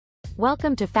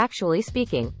Welcome to Factually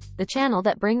Speaking, the channel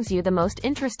that brings you the most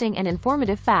interesting and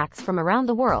informative facts from around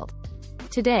the world.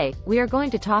 Today, we are going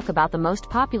to talk about the most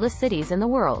populous cities in the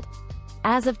world.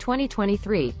 As of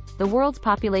 2023, the world's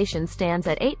population stands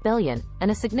at 8 billion,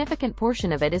 and a significant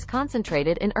portion of it is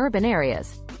concentrated in urban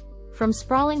areas. From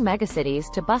sprawling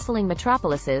megacities to bustling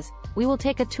metropolises, we will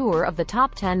take a tour of the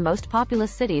top 10 most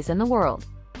populous cities in the world.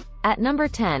 At number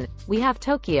 10, we have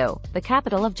Tokyo, the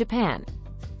capital of Japan.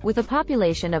 With a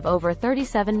population of over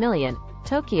 37 million,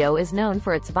 Tokyo is known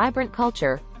for its vibrant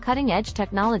culture, cutting-edge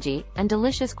technology, and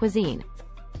delicious cuisine.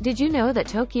 Did you know that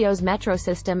Tokyo's metro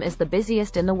system is the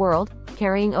busiest in the world,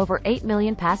 carrying over 8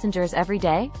 million passengers every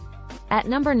day? At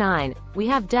number 9, we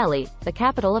have Delhi, the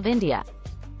capital of India.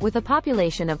 With a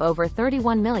population of over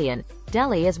 31 million,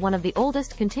 Delhi is one of the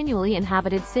oldest continually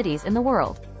inhabited cities in the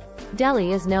world.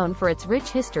 Delhi is known for its rich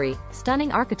history,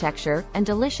 stunning architecture, and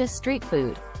delicious street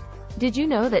food. Did you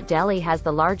know that Delhi has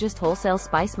the largest wholesale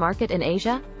spice market in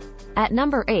Asia? At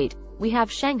number 8, we have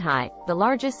Shanghai, the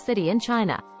largest city in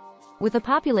China. With a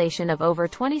population of over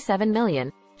 27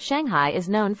 million, Shanghai is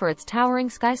known for its towering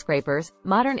skyscrapers,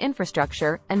 modern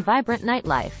infrastructure, and vibrant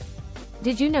nightlife.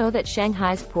 Did you know that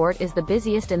Shanghai's port is the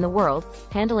busiest in the world,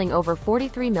 handling over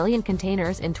 43 million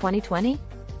containers in 2020?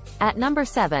 At number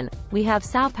 7, we have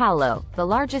São Paulo, the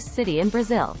largest city in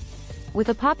Brazil. With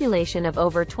a population of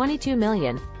over 22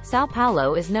 million, São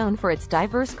Paulo is known for its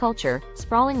diverse culture,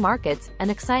 sprawling markets, and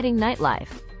exciting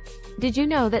nightlife. Did you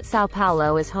know that São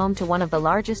Paulo is home to one of the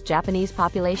largest Japanese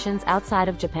populations outside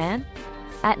of Japan?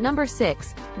 At number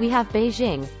 6, we have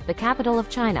Beijing, the capital of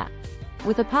China.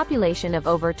 With a population of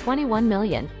over 21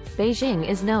 million, Beijing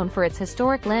is known for its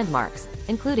historic landmarks,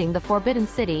 including the Forbidden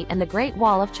City and the Great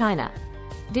Wall of China.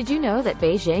 Did you know that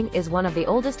Beijing is one of the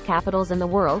oldest capitals in the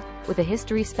world, with a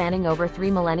history spanning over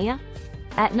 3 millennia?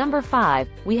 At number 5,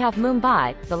 we have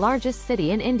Mumbai, the largest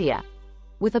city in India.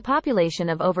 With a population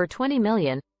of over 20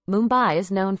 million, Mumbai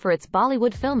is known for its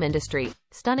Bollywood film industry,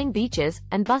 stunning beaches,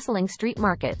 and bustling street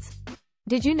markets.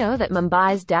 Did you know that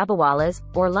Mumbai's dabawalas,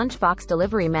 or lunchbox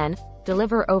delivery men,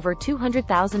 deliver over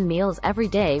 200,000 meals every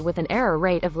day with an error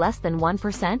rate of less than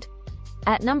 1%?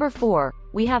 At number 4,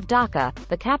 we have Dhaka,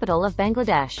 the capital of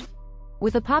Bangladesh.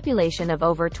 With a population of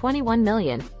over 21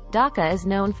 million, Dhaka is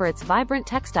known for its vibrant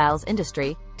textiles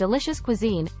industry, delicious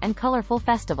cuisine, and colorful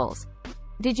festivals.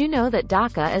 Did you know that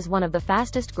Dhaka is one of the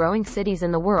fastest growing cities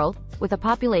in the world, with a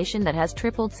population that has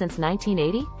tripled since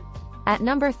 1980? At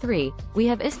number 3, we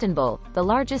have Istanbul, the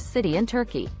largest city in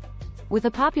Turkey. With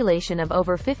a population of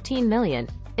over 15 million,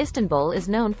 Istanbul is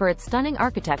known for its stunning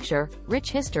architecture, rich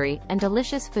history, and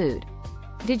delicious food.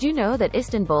 Did you know that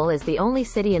Istanbul is the only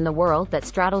city in the world that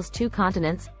straddles 2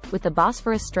 continents, with the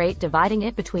Bosphorus Strait dividing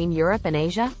it between Europe and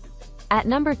Asia? At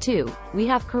number 2, we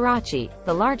have Karachi,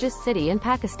 the largest city in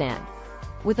Pakistan.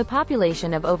 With a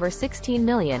population of over 16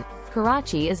 million,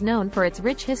 Karachi is known for its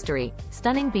rich history,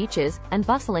 stunning beaches, and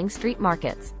bustling street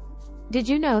markets. Did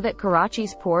you know that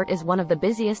Karachi's port is one of the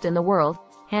busiest in the world,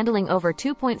 handling over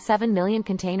 2.7 million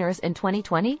containers in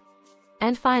 2020?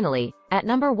 And finally, at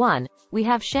number 1, we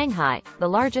have Shanghai, the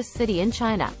largest city in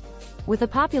China. With a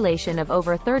population of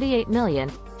over 38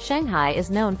 million, Shanghai is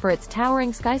known for its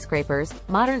towering skyscrapers,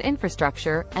 modern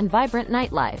infrastructure, and vibrant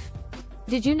nightlife.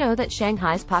 Did you know that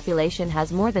Shanghai's population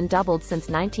has more than doubled since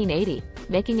 1980,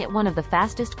 making it one of the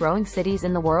fastest growing cities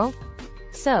in the world?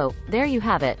 So, there you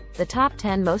have it, the top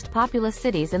 10 most populous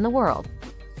cities in the world.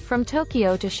 From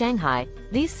Tokyo to Shanghai,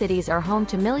 these cities are home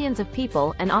to millions of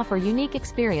people and offer unique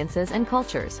experiences and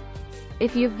cultures.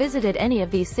 If you've visited any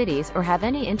of these cities or have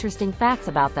any interesting facts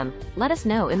about them, let us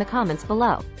know in the comments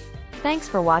below. Thanks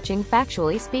for watching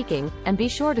Factually Speaking, and be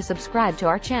sure to subscribe to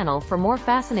our channel for more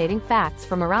fascinating facts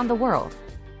from around the world.